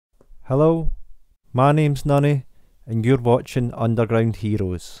Hello, my name's Nunny, and you're watching Underground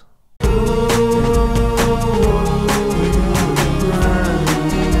Heroes.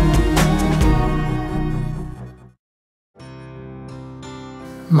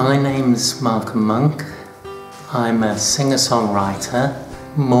 My name's Markham Monk. I'm a singer-songwriter,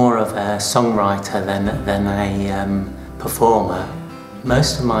 more of a songwriter than a performer.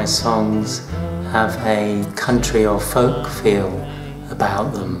 Most of my songs have a country or folk feel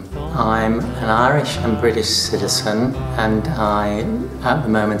about them. I'm an Irish and British citizen, and at the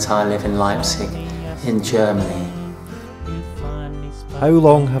moment I live in Leipzig in Germany. How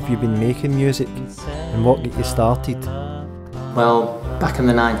long have you been making music, and what got you started? Well, back in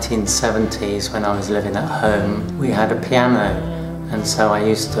the 1970s when I was living at home, we had a piano, and so I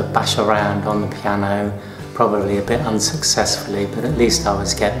used to bash around on the piano, probably a bit unsuccessfully, but at least I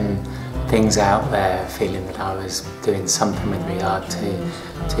was getting things out there, feeling that I was doing something with regard to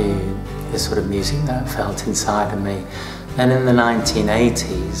the sort of music that I felt inside of me. Then in the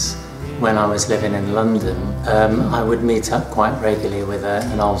 1980s, when I was living in London, I would meet up quite regularly with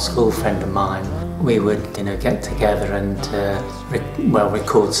an old school friend of mine. We would, get together and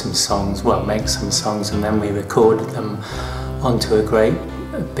record some songs, make some songs, and then we recorded them onto a great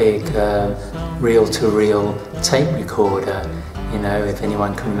big reel-to-reel tape recorder. If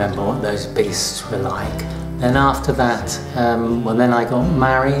anyone can remember what those beasts were like. Then after that, then I got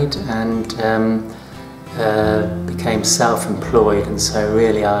married and became self-employed, and so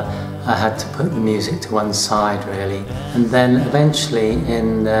really I had to put the music to one side really. And then eventually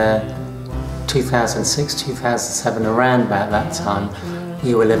in 2006, 2007, around about that time,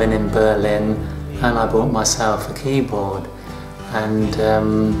 we were living in Berlin, and I bought myself a keyboard. And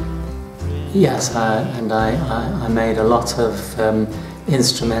I made a lot of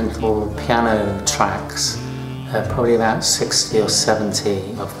instrumental piano tracks, probably about 60 or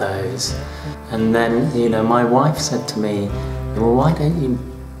 70 of those. And then, my wife said to me, well, why don't you,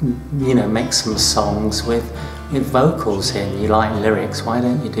 make some songs with vocals in? You like lyrics, why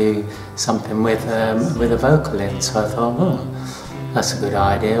don't you do something with a vocal in? So I thought, well, that's a good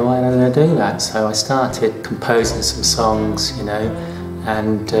idea, why don't I do that? So I started composing some songs,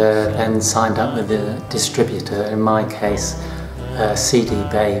 and then signed up with a distributor, in my case CD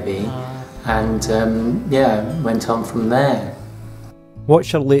Baby, and went on from there.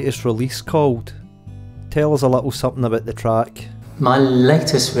 What's your latest release called? Tell us a little something about the track. My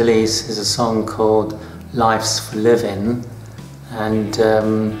latest release is a song called Life's for Living, and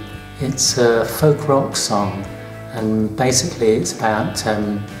it's a folk rock song, and basically it's about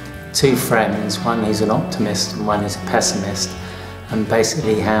two friends, one who's an optimist and one who's a pessimist, and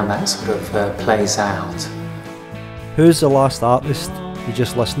basically how that sort of plays out. Who's the last artist you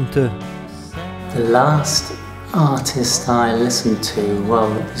just listened to? The last artist I listened to, well,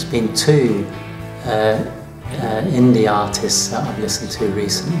 there's been two indie artists that I've listened to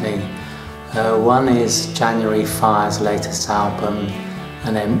recently. One is January Fire's latest album,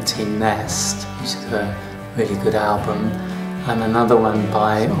 An Empty Nest, which is a really good album, and another one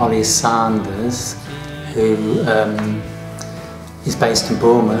by Ollie Sanders, who he's based in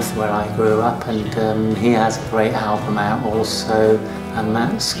Bournemouth, where I grew up, and he has a great album out also, and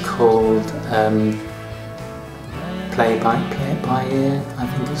that's called Play It By Ear, I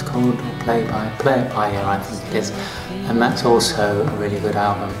think it's called, or Play It By Ear, I think it is, and that's also a really good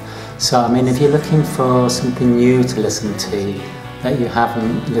album. So, if you're looking for something new to listen to that you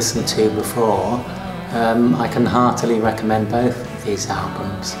haven't listened to before, I can heartily recommend both of these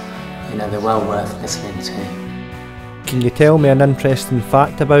albums. They're well worth listening to. Can you tell me an interesting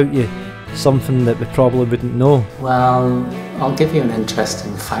fact about you? Something that we probably wouldn't know? Well, I'll give you an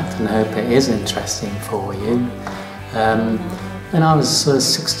interesting fact and hope it is interesting for you. When I was sort of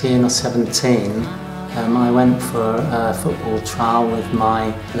 16 or 17, I went for a football trial with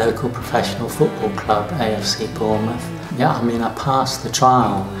my local professional football club, AFC Bournemouth. I passed the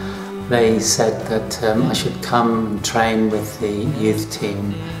trial. They said that I should come and train with the youth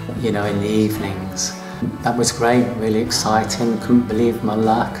team, in the evenings. That was great, really exciting, couldn't believe my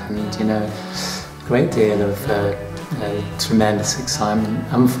luck, and a great deal of tremendous excitement.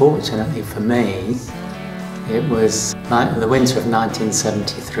 Unfortunately for me, it was the winter of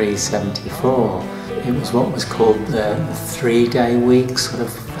 1973-74. It was what was called the 3-day week sort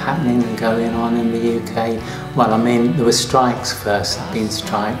of happening and going on in the UK. Well, there were strikes first, there had been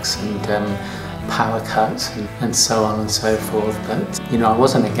strikes and power cuts and so on and so forth, but I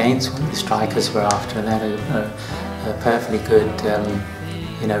wasn't against what the strikers were after, and they had a perfectly good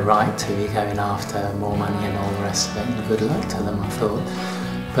right to be going after more money and all the rest of it, and good luck to them, I thought.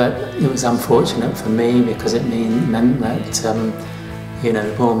 But it was unfortunate for me because it meant that you know,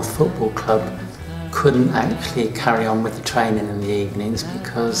 the Bournemouth Football Club couldn't actually carry on with the training in the evenings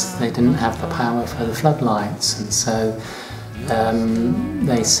because they didn't have the power for the floodlights, and so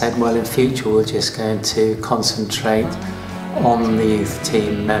they said, well, in future we're just going to concentrate on the youth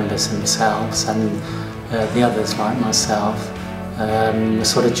team members themselves, and the others like myself were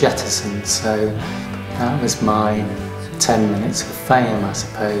sort of jettisoned. So that was my 10 minutes of fame, I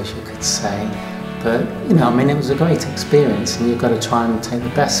suppose you could say. But you know, I mean, it was a great experience, and you've got to try and take the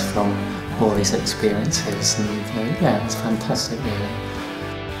best from all these experiences, and yeah, it was fantastic really.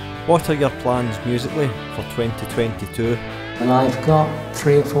 What are your plans musically for 2022? Well, I've got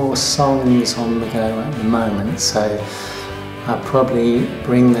 3 or 4 songs on the go at the moment, so I'll probably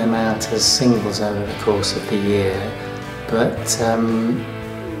bring them out as singles over the course of the year. But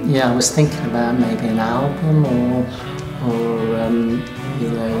yeah, I was thinking about maybe an album or you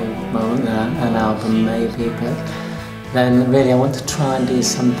know, well, an album maybe, but then really I want to try and do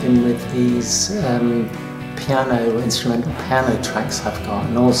something with these instrumental piano tracks I've got,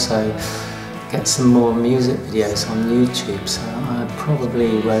 and also get some more music videos on YouTube. So I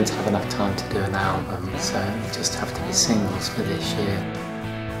probably won't have enough time to do an album, so it'll just have to be singles for this year.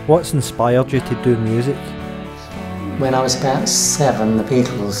 What's inspired you to do music? When I was about 7, the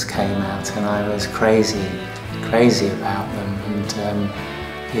Beatles came out, and I was crazy about them, and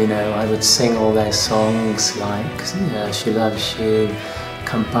you know, I would sing all their songs like She Loves You,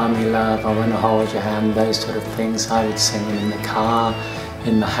 Come By Me Love, I Wanna Hold Your Hand, those sort of things. I would sing them in the car,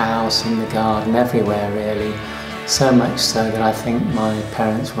 in the house, in the garden, everywhere really. So much so that I think my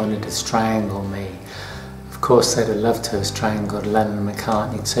parents wanted to strangle me. Of course they'd have loved to have strangled Lennon and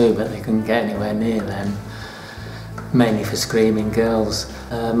McCartney too, but they couldn't get anywhere near them, mainly for screaming girls.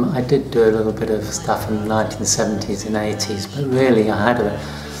 I did do a little bit of stuff in the 1970s and 80s, but really I had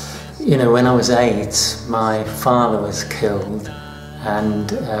you know, when I was 8, my father was killed,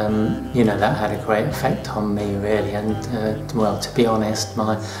 and you know, that had a great effect on me really, and well, to be honest,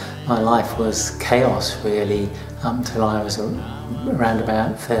 my life was chaos really up until I was around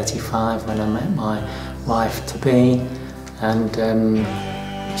about 35 when I met my wife-to-be, and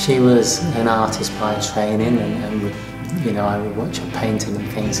she was an artist by training, and you know, I would watch her painting and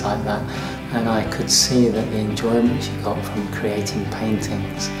things like that, and I could see that the enjoyment she got from creating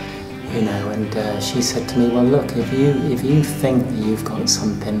paintings, you know, and she said to me, well look, if you think that you've got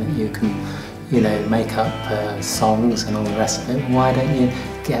something that you can, you know, make up songs and all the rest of it, why don't you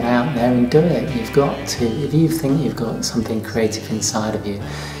get out there and do it? You've got to. If you think you've got something creative inside of you,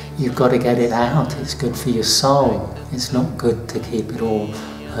 you've got to get it out. It's good for your soul. It's not good to keep it all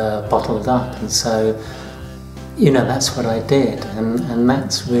bottled up. And so, you know, that's what I did, and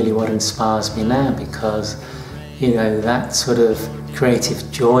that's really what inspires me now, because, you know, that sort of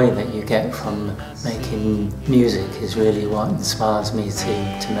creative joy that you get from making music is really what inspires me to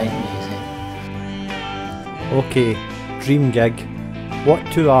make music. Okay, dream gig. What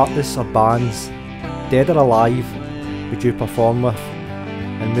 2 artists or bands, dead or alive, would you perform with,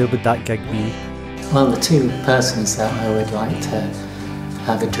 and where would that gig be? Well, the 2 persons that I would like to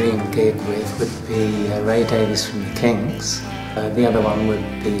have a dream gig with would be Ray Davies from the Kinks. The other one would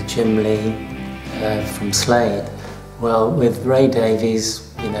be Jim Lee from Slade. Well, with Ray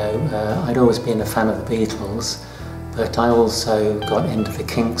Davies, you know, I'd always been a fan of the Beatles, but I also got into the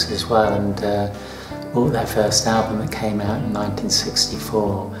Kinks as well, and bought their first album that came out in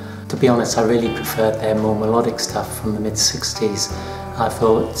 1964. To be honest, I really preferred their more melodic stuff from the mid-60s. I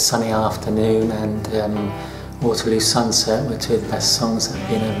thought Sunny Afternoon and Waterloo Sunset were 2 of the best songs that have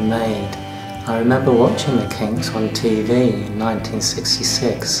been ever made. I remember watching the Kinks on TV in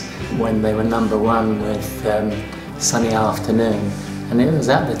 1966 when they were #1 with Sunny Afternoon, and it was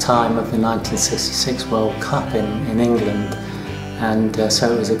at the time of the 1966 World Cup in England, and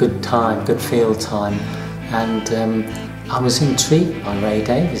so it was a good time, good field time, and I was intrigued by Ray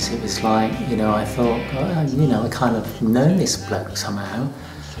Davies. It was like, you know, I thought, oh, you know, I kind of know this bloke somehow,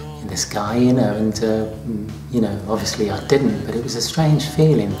 this guy, you know, and you know, obviously I didn't, but it was a strange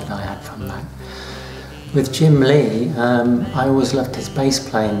feeling that I had from that. With Jim Lee, I always loved his bass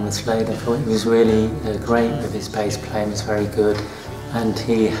playing with Slade. I thought he was really great with his bass playing, he was very good, and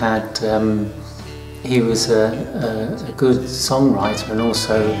he was a good songwriter and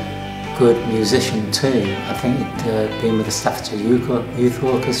also good musician too. I think he'd been with the Staffordshire Youth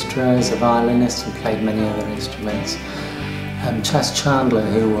Orchestra as a violinist and played many other instruments. Chas Chandler,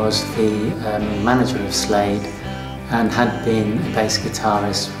 who was the manager of Slade and had been a bass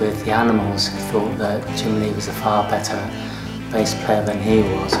guitarist with the Animals, who thought that Jim Lee was a far better bass player than he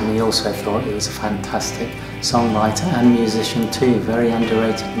was, and he also thought he was a fantastic songwriter and musician too, very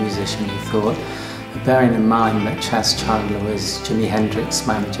underrated musician, he thought. A bearing in mind that Chas Chandler was Jimi Hendrix's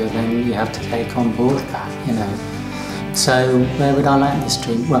manager, then you have to take on board that, you know. So where would I like this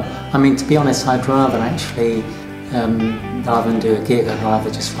dream? Well, I mean, to be honest, I'd rather actually, rather than do a gig, I'd rather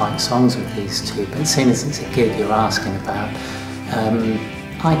just write songs with these two. But seeing as it's a gig you're asking about,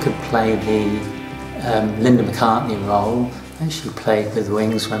 I could play the Linda McCartney role that she played with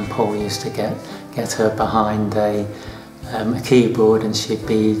Wings when Paul used to get her behind a keyboard and she'd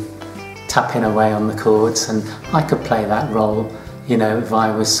be tapping away on the chords, and I could play that role, you know, if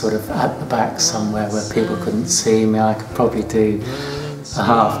I was sort of at the back somewhere where people couldn't see me. I could probably do a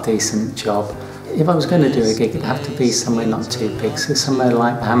half decent job. If I was going to do a gig, it'd have to be somewhere not too big, so somewhere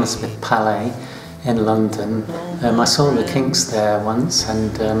like the Hammersmith Palais in London. I saw the Kinks there once,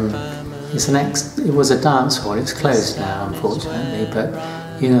 and it was a dance hall. It's closed now, unfortunately, but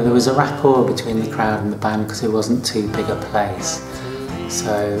you know, there was a rapport between the crowd and the band because it wasn't too big a place.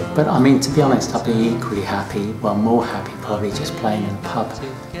 So, but I mean, to be honest, I'd be equally happy, well, more happy probably, just playing in a pub,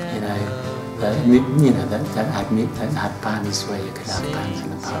 you know, that had bands where you could have bands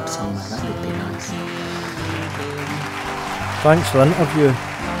in a pub somewhere. That would be nice. Thanks for the interview.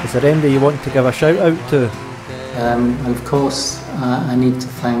 Is there anybody you want to give a shout out to? And of course, I need to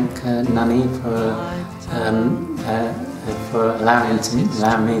thank Nunny for allowing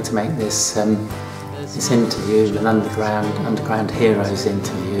me to make this interview, an Underground Heroes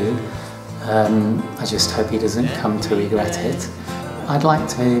interview. I just hope he doesn't come to regret it. I'd like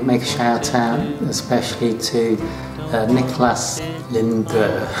to make a shout out especially to Nicholas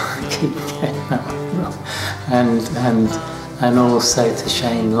Linder, keep getting that wrong, and also to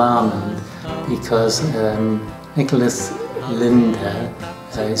Shane Larmond, because Nicholas Linder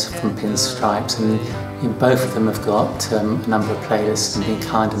is from Pinstripes, and both of them have got a number of playlists and been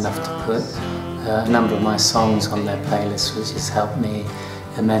kind enough to put a number of my songs on their playlists, which has helped me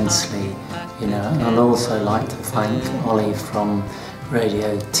immensely, you know. And I'd also like to thank Ollie from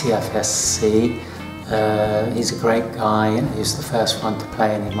Radio TFSC. He's a great guy. He was the first one to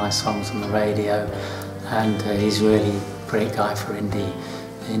play any of my songs on the radio, and he's really a great guy for indie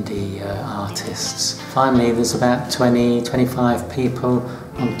artists. Finally, there's about 20-25 people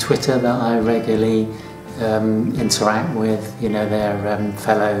on Twitter that I regularly interact with, you know, they're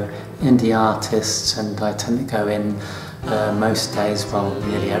fellow indie artists, and I tend to go in most days, well,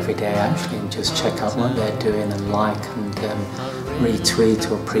 nearly every day actually, and just check out what they're doing and like, and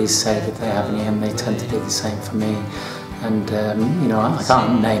retweet or pre-save if they have any, and they tend to do the same for me. And you know, I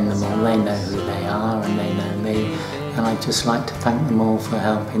can't name them all, they know who they are and they know me, and I'd just like to thank them all for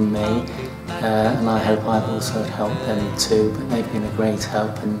helping me, and I hope I've also helped them too, but they've been a great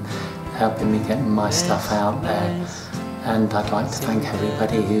help in helping me getting my stuff out there. And I'd like to thank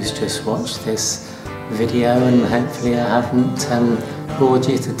everybody who's just watched this video, and hopefully I haven't bored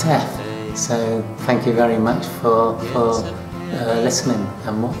you to death. So thank you very much for listening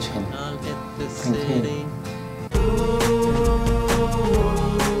and watching. Thank you.